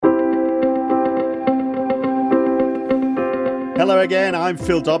Hello again, I'm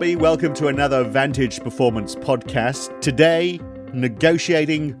Phil Dobby. Welcome to another Vantage Performance podcast. Today,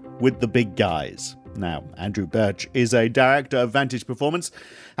 negotiating with the big guys. Now, Andrew Birch is a director of Vantage Performance,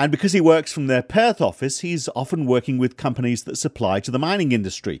 and because he works from their Perth office, he's often working with companies that supply to the mining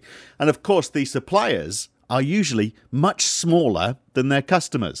industry. And of course, these suppliers are usually much smaller than their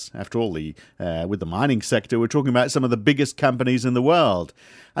customers. After all, with the mining sector, we're talking about some of the biggest companies in the world.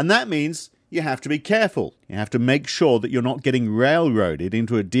 And that means you have to be careful. You have to make sure that you're not getting railroaded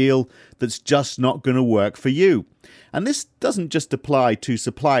into a deal that's just not going to work for you. And this doesn't just apply to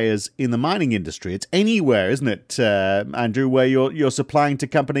suppliers in the mining industry. It's anywhere, isn't it, Andrew, where you're supplying to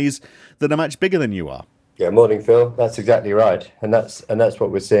companies that are much bigger than you are? Yeah, morning, Phil. That's exactly right. And that's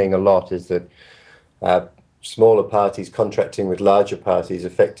what we're seeing a lot, is that smaller parties contracting with larger parties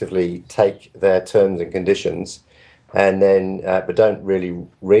effectively take their terms and conditions and then but don't really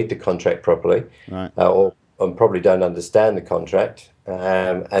read the contract properly, right. or probably don't understand the contract,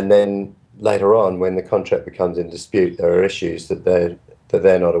 and then later on, when the contract becomes in dispute, there are issues that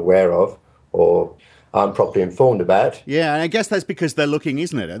they're not aware of or aren't properly informed about. Yeah, and I guess that's because they're looking,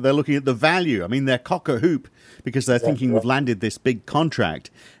 isn't it? They're looking at the value. I mean, they're cock-a-hoop because they're thinking we've landed this big contract,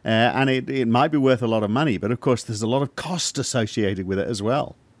 and it might be worth a lot of money, but of course there's a lot of cost associated with it as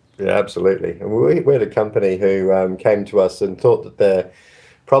well. Yeah, absolutely. And we had a company who came to us and thought that their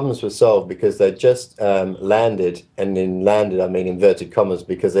problems were solved because they just landed, and in landed I mean inverted commas,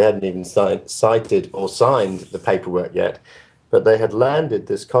 because they hadn't even cited or signed the paperwork yet, but they had landed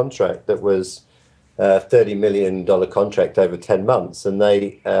this contract that was a $30 million contract over 10 months, and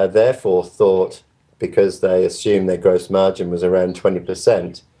they therefore thought, because they assumed their gross margin was around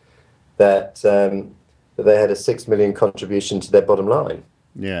 20%, that they had a $6 million contribution to their bottom line.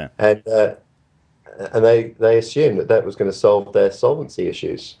 Yeah, and they assumed that was going to solve their solvency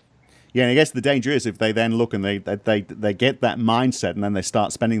issues. Yeah, and I guess the danger is if they then look and they get that mindset, and then they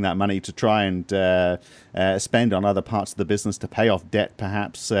start spending that money to try and spend on other parts of the business to pay off debt,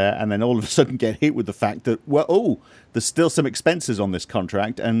 perhaps, and then all of a sudden get hit with the fact that, there's still some expenses on this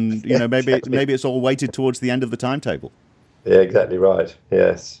contract, and maybe it's all weighted towards the end of the timetable. Yeah, exactly right.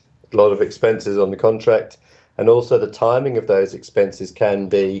 Yes, a lot of expenses on the contract. And also the timing of those expenses can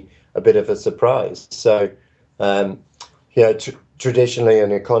be a bit of a surprise. So, traditionally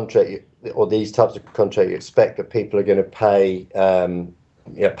in a contract, or these types of contract, you expect that people are going to pay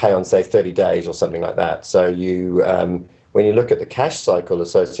on, say, 30 days or something like that. So when you look at the cash cycle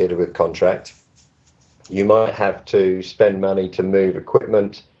associated with contract, you might have to spend money to move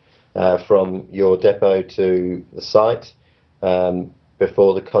equipment from your depot to the site.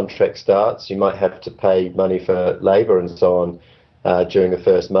 Before the contract starts, you might have to pay money for labour and so on during the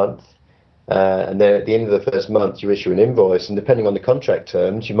first month. And then at the end of the first month, you issue an invoice, and depending on the contract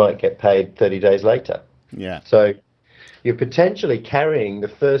terms, you might get paid 30 days later. Yeah. So you're potentially carrying the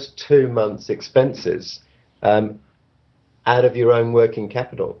first 2 months' expenses out of your own working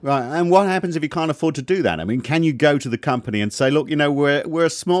capital. Right. And what happens if you can't afford to do that? I mean, can you go to the company and say, look, we're a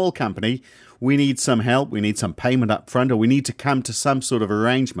small company. We need some help, we need some payment up front, or we need to come to some sort of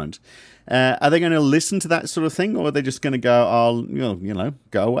arrangement. Are they going to listen to that sort of thing, or are they just going to go,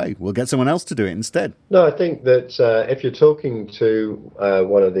 go away, we'll get someone else to do it instead? No, I think that if you're talking to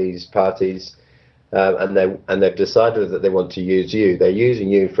one of these parties and they've decided that they want to use you, they're using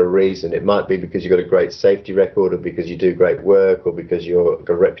you for a reason. It might be because you've got a great safety record, or because you do great work, or because you've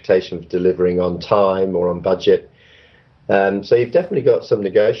got a reputation for delivering on time or on budget. So you've definitely got some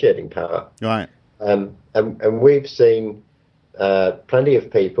negotiating power. Right. And we've seen plenty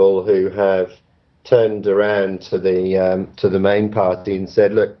of people who have turned around to the main party and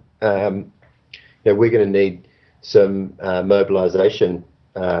said, look, we're going to need some mobilisation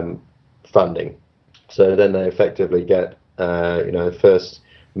funding. So then they effectively get the first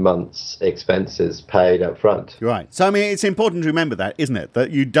month's expenses paid up front. Right. So, I mean, it's important to remember that, isn't it?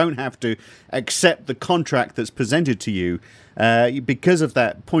 That you don't have to accept the contract that's presented to you because of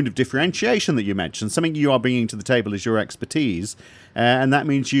that point of differentiation that you mentioned. Something you are bringing to the table is your expertise, and that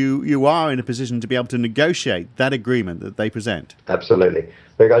means you are in a position to be able to negotiate that agreement that they present. Absolutely.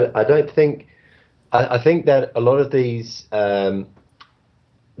 Look, I think that a lot of these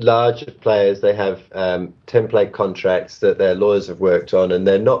larger players, they have template contracts that their lawyers have worked on, and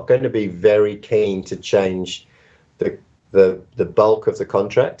they're not going to be very keen to change the bulk of the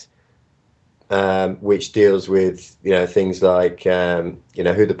contract, which deals with things like who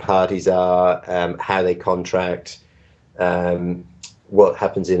the parties are, how they contract, what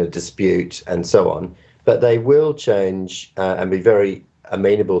happens in a dispute, and so on. But they will change and be very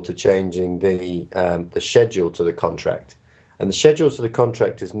amenable to changing the schedule to the contract. And the schedules for the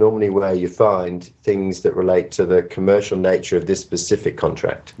contract is normally where you find things that relate to the commercial nature of this specific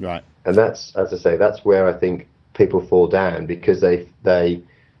contract. Right. And that's, as I say, that's where I think people fall down, because they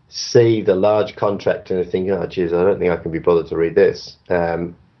see the large contract and they think, oh, geez, I don't think I can be bothered to read this.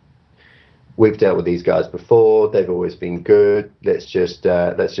 We've dealt with these guys before. They've always been good. Let's just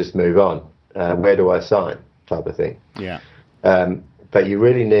move on. Where do I sign? Type of thing. Yeah. But you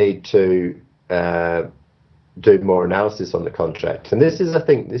really need to do more analysis on the contract. And this is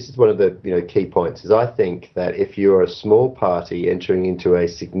one of the key points. Is I think that if you're a small party entering into a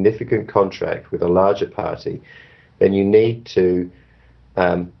significant contract with a larger party, then you need to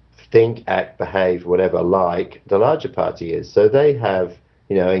think, act, behave, whatever, like the larger party is. So they have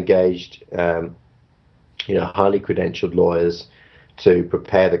engaged highly credentialed lawyers to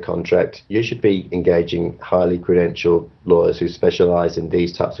prepare the contract. You should be engaging highly credentialed lawyers who specialize in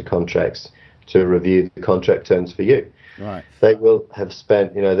these types of contracts to review the contract terms for you. Right. They will have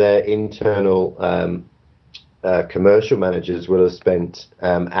spent, their internal commercial managers will have spent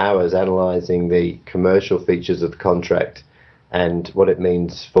hours analyzing the commercial features of the contract and what it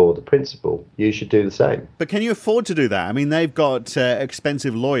means for the principal. You should do the same. But can you afford to do that? I mean, they've got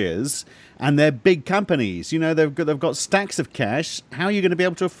expensive lawyers, and they're big companies. They've got stacks of cash. How are you going to be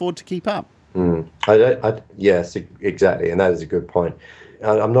able to afford to keep up? Yes, exactly, and that is a good point.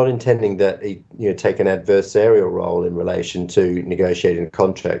 I'm not intending that take an adversarial role in relation to negotiating a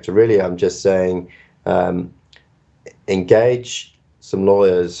contract. Really, I'm just saying engage some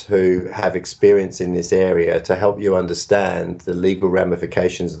lawyers who have experience in this area to help you understand the legal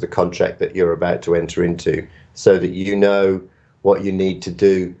ramifications of the contract that you're about to enter into, so that you know what you need to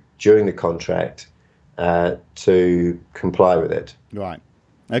do during the contract to comply with it. Right.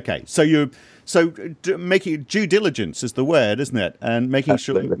 Okay. So making due diligence is the word, isn't it? And making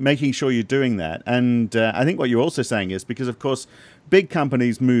sure you're doing that. And I think what you're also saying is, because of course big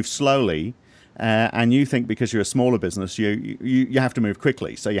companies move slowly. And you think because you're a smaller business, you have to move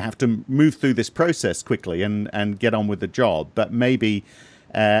quickly. So you have to move through this process quickly and get on with the job. But maybe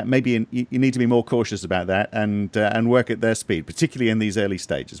you need to be more cautious about that and work at their speed, particularly in these early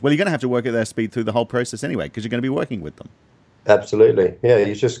stages. Well, you're going to have to work at their speed through the whole process anyway, because you're going to be working with them. Absolutely, yeah.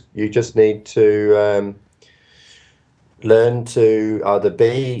 You just need to learn to either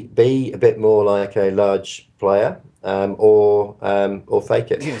be a bit more like a large player. Or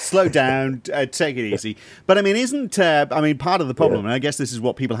fake it. Yeah, slow down, take it easy. But I mean, isn't part of the problem, and I guess this is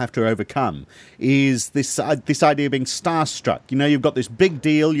what people have to overcome, is this idea of being starstruck. You've got this big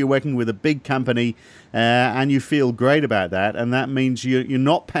deal, you're working with a big company, and you feel great about that, and that means you're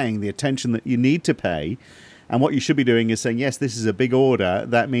not paying the attention that you need to pay. And what you should be doing is saying, yes, this is a big order.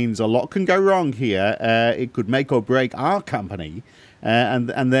 That means a lot can go wrong here. It could make or break our company.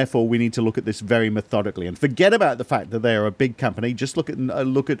 And therefore, we need to look at this very methodically and forget about the fact that they are a big company. Just look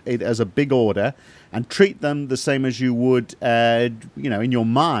at it as a big order and treat them the same as you would, in your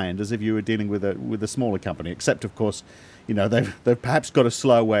mind, as if you were dealing with a smaller company. Except, of course, they've perhaps got a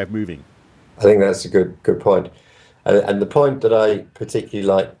slow way of moving. I think that's a good point. And the point that I particularly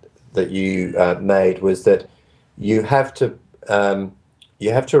liked that you made was that you have to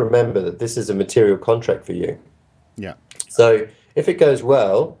remember that this is a material contract for you. Yeah. So if it goes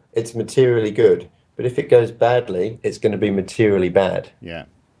well, it's materially good. But if it goes badly, it's going to be materially bad. Yeah.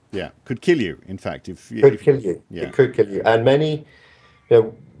 Could kill you, in fact. It could kill you. And many,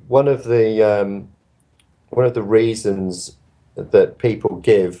 one of the reasons that people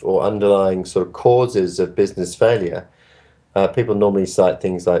give, or underlying sort of causes of business failure, people normally cite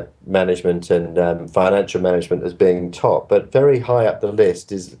things like management and financial management as being top. But very high up the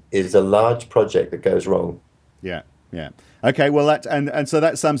list is a large project that goes wrong. Yeah. Okay, well, so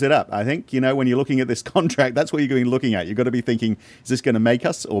that sums it up. I think, when you're looking at this contract, that's what you're going to be looking at. You've got to be thinking, is this going to make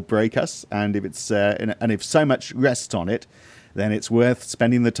us or break us? And if it's and if so much rests on it, then it's worth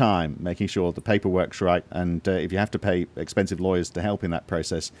spending the time making sure the paperwork's right. And if you have to pay expensive lawyers to help in that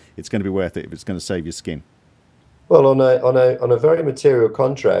process, it's going to be worth it if it's going to save your skin. Well, on a very material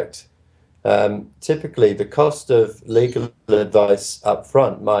contract, typically the cost of legal advice up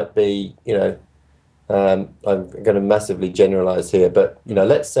front might be, I'm going to massively generalize here, but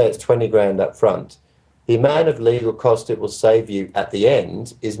let's say it's 20 grand up front. The amount of legal cost it will save you at the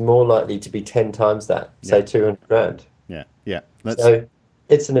end is more likely to be 10 times that, say 200 grand. Yeah. So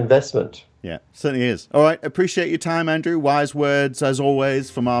it's an investment. Yeah, certainly is. All right, appreciate your time, Andrew. Wise words, as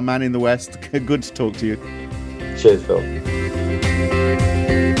always, from our man in the West. Good to talk to you. Cheers, Phil.